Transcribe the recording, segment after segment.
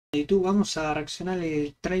Y tú, vamos a reaccionar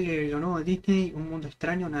el trailer de lo nuevo de Disney, Un Mundo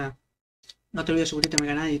Extraño. Nada, no te olvides suscribirte a mi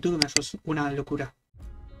canal de YouTube, me haces una locura.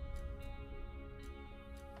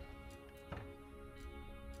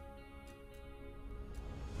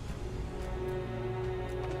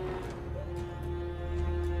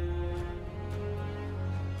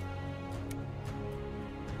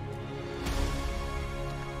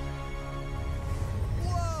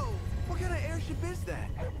 Whoa! What kind of airship is that?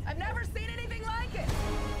 I've never seen anything like it!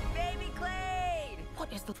 Baby Clade!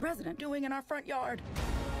 What is the president doing in our front yard?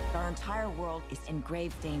 Our entire world is in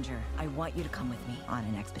grave danger. I want you to come with me on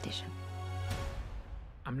an expedition.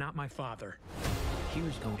 I'm not my father.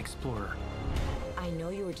 Here's no explorer. I know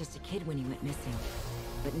you were just a kid when you went missing,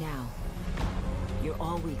 but now, you're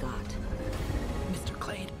all we got. Mr.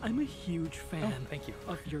 Clade, I'm a huge fan thank you.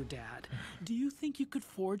 Of your dad. Do you think you could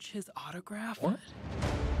forge his autograph? What?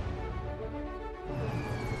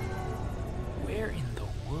 Where in the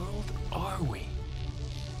world are we?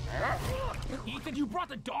 Ethan, you brought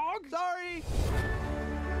the dog? Sorry!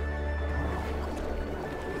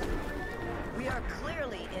 We are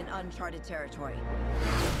clearly in uncharted territory.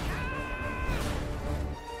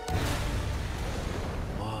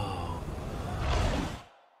 Whoa.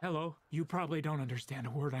 Hello. You probably don't understand a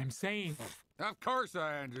word I'm saying. Of course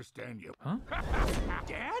I understand you. Huh?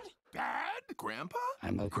 Dad? Dad? Grandpa?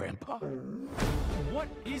 I'm a grandpa. What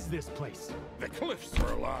is this place? The cliffs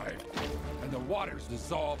are alive, and the waters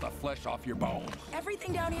dissolve the flesh off your bones.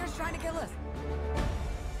 Everything down here is trying to kill us.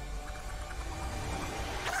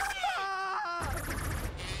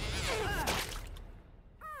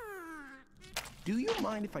 Do you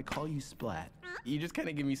mind if I call you Splat? You just kind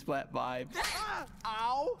of give me Splat vibes.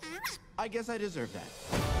 Ow! I guess I deserve that.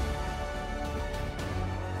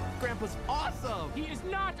 Grandpa's awesome! He is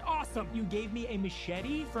not awesome! You gave me a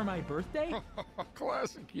machete for my birthday?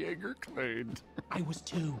 Classic Jaeger Clade. I was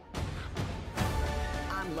 2.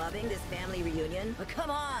 I'm loving this family reunion, but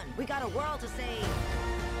come on, we got a world to save.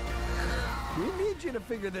 We need you to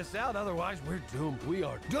figure this out, otherwise we're doomed. We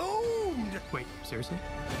are doomed! Wait, seriously?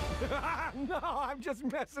 No, I'm just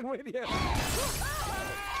messing with you.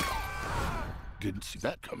 Didn't see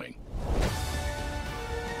that coming.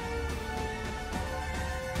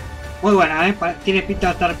 Muy buena, tiene pinta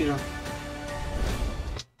de estar piro.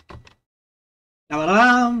 La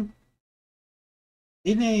verdad,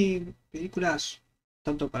 Disney películas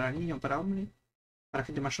tanto para niños, para hombres, para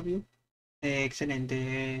gente mayor, digo.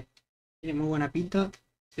 Excelente, tiene muy buena pinta.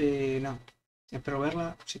 No, espero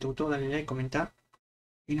verla. Si te gustó, dale like, comentar.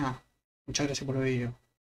 Y nada, muchas gracias por el vídeo.